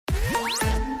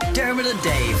Dermot and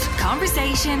Dave.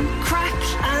 Conversation, crack,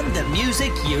 And the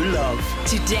music you love.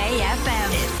 Today FM.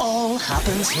 It all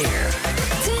happens here.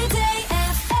 Today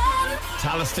FM.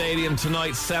 Tallaght Stadium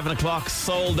tonight, 7 o'clock,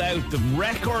 sold out. The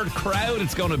record crowd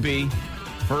it's going to be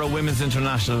for a Women's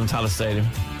International in Tallaght Stadium.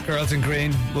 Girls in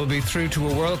green will be through to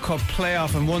a World Cup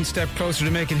playoff and one step closer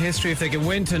to making history if they can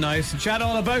win tonight. To chat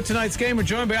all about tonight's game, we're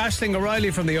joined by Aisling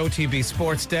O'Reilly from the OTB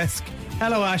Sports Desk.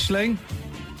 Hello, Aisling.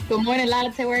 Good morning,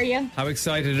 lads. How are you? How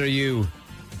excited are you?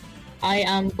 I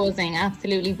am buzzing,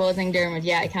 absolutely buzzing, Dermot.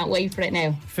 Yeah, I can't wait for it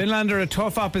now. Finland are a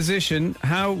tough opposition.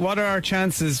 What are our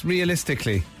chances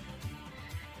realistically?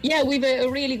 Yeah, we've a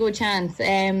really good chance.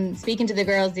 Speaking to the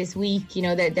girls this week, you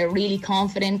know, they're really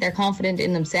confident. They're confident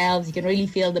in themselves. You can really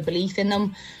feel the belief in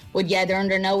them. But yeah, they're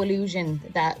under no illusion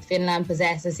that Finland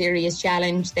possess a serious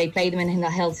challenge. They played them in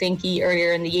Helsinki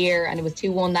earlier in the year, and it was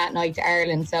 2-1 that night to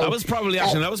Ireland. So I felt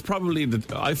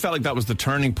like that was the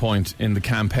turning point in the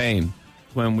campaign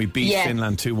when we beat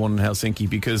Finland 2-1 in Helsinki,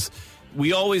 because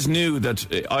we always knew that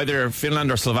either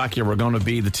Finland or Slovakia were going to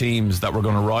be the teams that were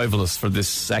going to rival us for this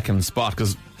second spot,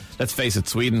 because let's face it,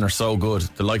 Sweden are so good.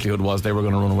 The likelihood was they were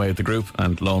going to run away with the group,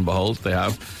 and lo and behold, they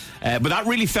have. But that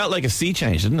really felt like a sea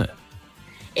change, didn't it?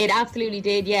 It absolutely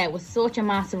did, yeah. It was such a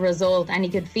massive result, and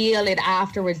you could feel it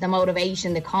afterwards, the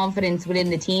motivation, the confidence within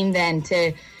the team then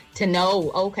to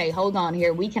know, okay, hold on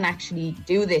here, we can actually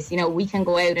do this. You know, we can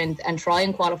go out and try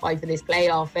and qualify for this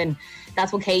playoff. And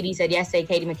that's what Katie said yesterday,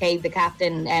 Katie McCabe, the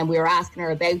captain, and we were asking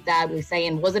her about that. We were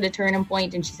saying, was it a turning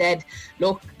point? And she said,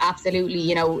 look, absolutely,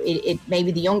 you know, it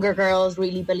maybe the younger girls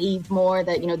really believed more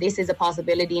that, you know, this is a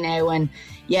possibility now. And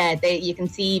yeah, you can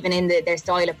see even in their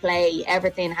style of play,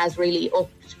 everything has really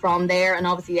upped from there. And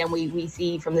obviously then we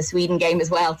see from the Sweden game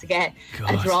as well to get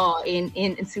a draw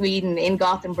in Sweden, in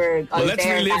Gothenburg. Well, let's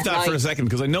relive that for a second,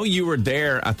 because I know you were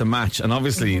there at the match, and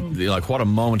obviously like what a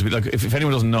moment to be. Like, if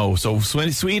anyone doesn't know, so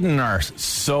Sweden are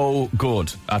so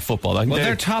good at football. Well,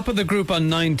 they're top of the group on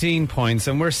 19 points,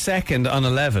 and we're second on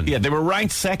 11. Yeah, they were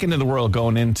ranked second in the world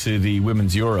going into the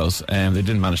Women's Euros, and they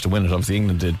didn't manage to win it. Obviously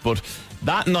England did, but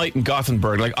that night in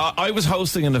Gothenburg, like I was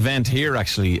hosting an event here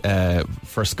actually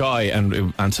for Sky and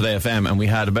Today FM, and we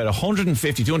had about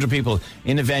 150, 200 people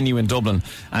in a venue in Dublin,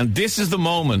 and this is the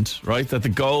moment, right, that the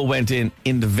goal went in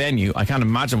the venue. I can't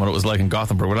imagine what it was like in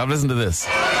Gothenburg. Well, have a listen to this.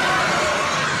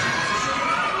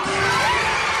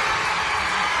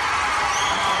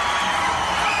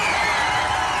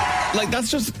 Like,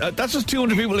 that's just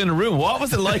 200 people in a room. What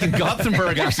was it like in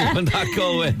Gothenburg actually when that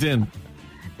goal went in?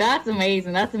 That's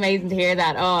amazing. That's amazing to hear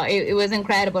that. Oh, it was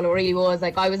incredible. It really was.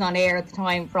 Like, I was on air at the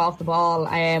time for Off the Ball.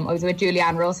 I was with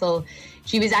Julianne Russell.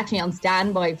 She was actually on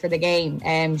standby for the game.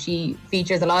 She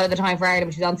features a lot of the time for Ireland,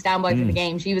 but she was on standby for the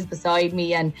game. She was beside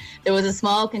me, and there was a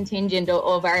small contingent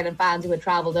of Ireland fans who had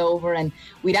travelled over, and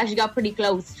we'd actually got pretty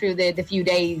close through the few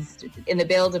days in the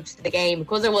build-up to the game,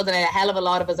 because there wasn't a hell of a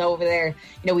lot of us over there.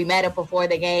 You know, we met up before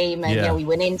the game, and you know, we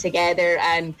went in together,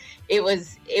 and it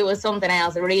was something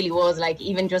else. It really was. Like,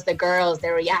 even just the girls,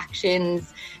 their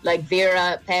reactions, like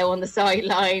Vera Pau on the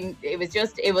sideline,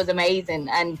 it was amazing.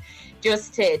 And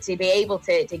just to be able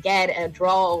to get a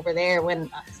draw over there when,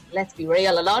 let's be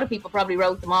real, a lot of people probably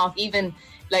wrote them off, even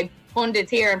like pundits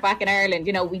here and back in Ireland.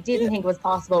 You know, we didn't think it was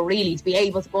possible really to be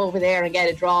able to go over there and get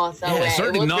a draw. So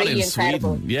certainly it was not really in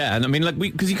incredible. Sweden. Yeah, and I mean, like,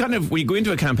 when you go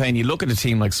into a campaign, you look at a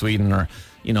team like Sweden, or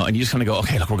you know, and you just kind of go,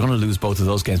 okay, look, we're going to lose both of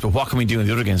those games, but what can we do in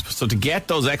the other games? So to get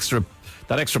that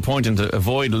extra point and to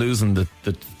avoid losing the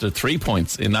 3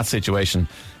 points in that situation,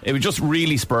 it would just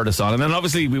really spurred us on. And then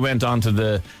obviously we went on to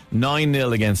the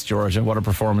 9-0 against Georgia. What a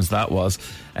performance that was.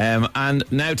 And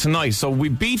now tonight, so we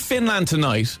beat Finland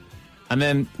tonight, and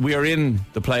then we are in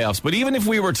the playoffs. But even if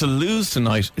we were to lose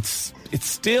tonight, it's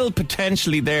still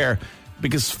potentially there,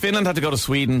 because Finland had to go to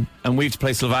Sweden and we have to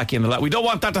play Slovakia in the we don't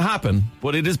want that to happen,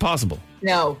 but it is possible.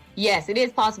 No, yes, it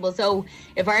is possible. So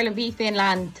if Ireland beat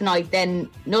Finland tonight, then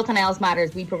nothing else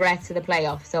matters. We progress to the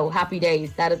playoff. So happy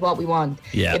days. That is what we want.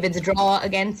 Yeah. If it's a draw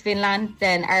against Finland,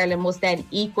 then Ireland must then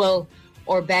equal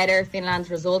or better Finland's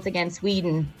result against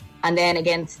Sweden, and then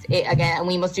against it again, and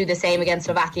we must do the same against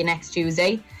Slovakia next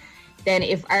Tuesday. Then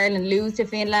if Ireland lose to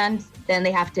Finland, then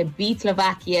they have to beat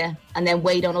Slovakia and then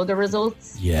wait on other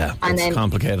results. Yeah, it's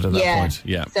complicated at that point.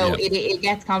 Yeah. So it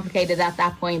gets complicated at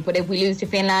that point. But if we lose to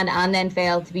Finland and then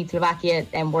fail to beat Slovakia,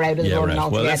 then we're out of the tournament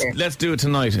altogether. Well, let's do it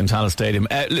tonight in Tallaght Stadium.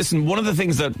 Listen, one of the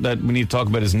things that we need to talk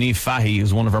about is Niamh Fahey,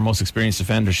 who's one of our most experienced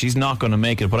defenders. She's not going to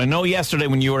make it. But I know yesterday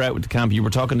when you were out with the camp, you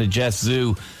were talking to Jess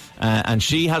Zhu, and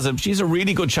she's a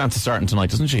really good chance of starting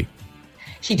tonight, doesn't she?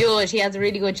 She does. She has a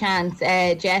really good chance.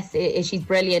 Jess, she's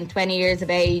brilliant. 20 years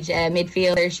of age,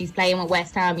 midfielder. She's playing with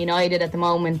West Ham United at the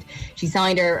moment. She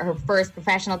signed her first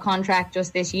professional contract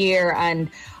just this year, and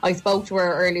I spoke to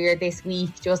her earlier this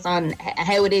week just on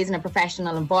how it is in a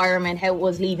professional environment, how it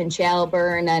was leaving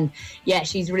Shelburne, and yeah,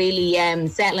 she's really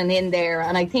settling in there.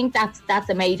 And I think that's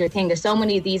a major thing. There's so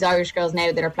many of these Irish girls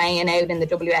now that are playing out in the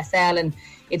WSL, and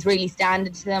it's really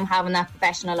standard to them having that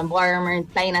professional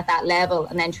environment, playing at that level.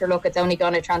 And then sure, look, it's only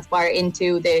going to transpire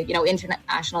into the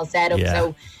international setup. Yeah.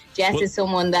 So Jess is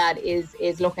someone that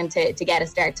is looking to get a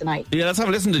start tonight. Yeah, let's have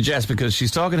a listen to Jess, because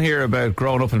she's talking here about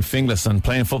growing up in Finglas and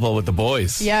playing football with the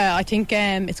boys. Yeah, I think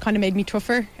it's kind of made me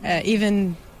tougher.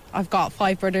 Even I've got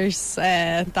 5 brothers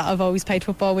that I've always played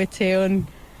football with too, and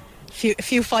a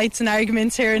few fights and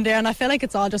arguments here and there, and I feel like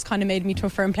it's all just kind of made me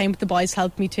tougher, and playing with the boys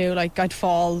helped me too. Like, I'd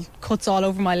fall, cuts all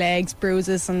over my legs,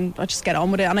 bruises, and I just get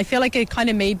on with it. And I feel like it kind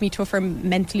of made me tougher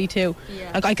mentally too.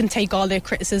 Like, I can take all the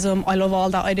criticism. I love all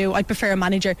that I do. I'd prefer a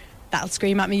manager that'll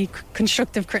scream at me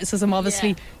constructive criticism,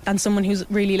 obviously, than someone who's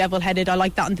really level-headed. I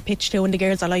like that on the pitch too, and the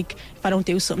girls, I like, if I don't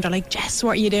do something, they're like, Jess,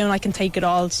 what are you doing? I can take it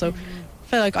all. So I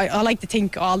feel like I like to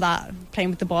think all that, playing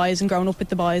with the boys and growing up with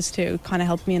the boys too, kind of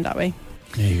helped me in that way.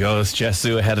 There you go. It's Jess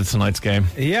Sue ahead of tonight's game.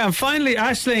 Yeah, and finally,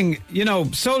 Aisling,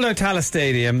 sold out Tallaght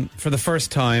Stadium for the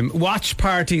first time. Watch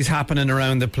parties happening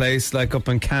around the place, like up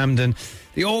in Camden.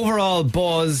 The overall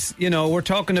buzz, we're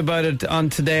talking about it on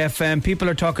Today FM. People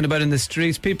are talking about it in the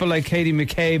streets. People like Katie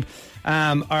McCabe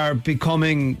are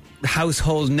becoming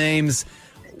household names.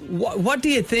 What do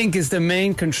you think is the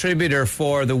main contributor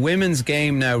for the women's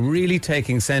game now really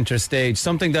taking centre stage,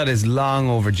 something that is long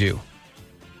overdue?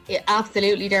 Yeah,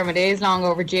 absolutely, Dermot. It is long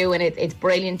overdue, and it's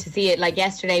brilliant to see it. Like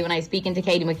yesterday when I was speaking to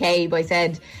Katie McCabe, I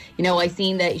said, I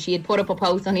seen that she had put up a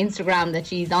post on Instagram that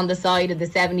she's on the side of the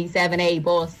 77A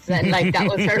bus, and like that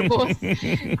was her bus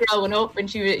growing up.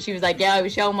 And she was like, yeah, I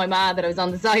was showing my ma that I was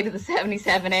on the side of the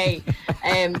 77A.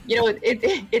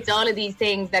 It's all of these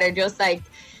things that are just like,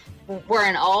 we're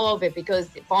in awe of it, because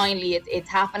finally it's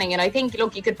happening. And I think,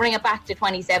 look, you could bring it back to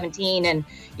 2017, and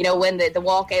when the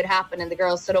walkout happened and the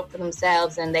girls stood up for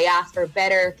themselves and they asked for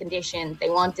better conditions, they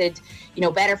wanted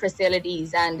better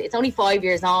facilities, and it's only 5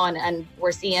 years on and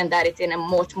we're seeing that it's in a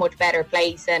much better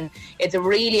place, and it's a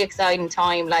really exciting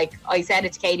time. Like, I said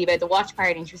it to Katie about the watch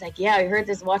party, and she was like, yeah, I heard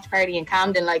there's a watch party in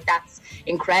Camden. Like, that's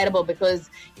incredible, because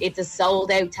it's a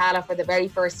sold out Tallaght for the very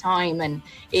first time, and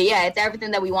yeah, it's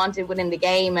everything that we wanted within the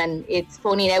game. And it's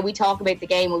funny now, we talk about the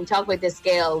game, we talk about the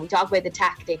skill, we talk about the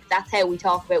tactics. That's how we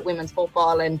talk about women's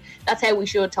football, and that's how we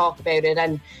should talk about it.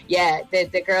 And yeah,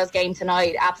 the girls' game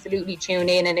tonight, absolutely tune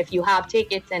in. And if you have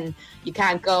tickets and you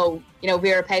can't go,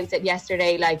 Vera Pau said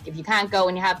yesterday, like, if you can't go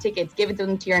and you have tickets, give it to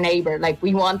them to your neighbour. Like,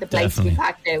 we want the place to be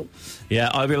packed out.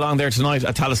 Yeah, I'll be along there tonight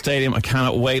at Tallaght Stadium. I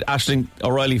cannot wait. Aisling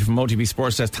O'Reilly from OTB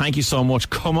Sports says, thank you so much.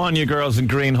 Come on, you girls in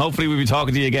green. Hopefully we'll be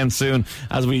talking to you again soon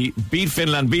as we beat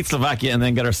Finland, beat Slovakia, and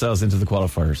then get ourselves into the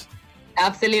qualifiers.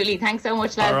 Absolutely. Thanks so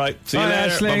much, lads. All right. See you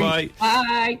later. Bye-bye.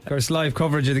 Bye. Of course, live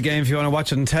coverage of the game if you want to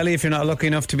watch it on telly, if you're not lucky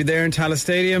enough to be there in Tallaght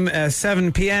Stadium.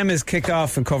 7 p.m. is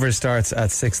kick-off, and coverage starts at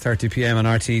 6:30 p.m. on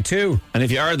RTE2. And if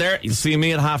you are there, you'll see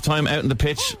me at half-time out in the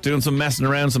pitch doing some messing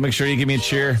around, so make sure you give me a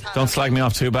cheer. Don't slag me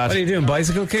off too bad. What are you doing,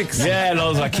 bicycle kicks? Yeah,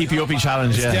 those are keep you uppy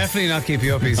challenge, yeah. Definitely not keep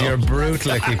you uppies. You're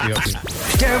brutal at keep you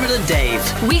uppies. Dermot and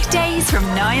Dave. Weekdays from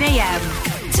 9 a.m.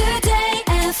 Today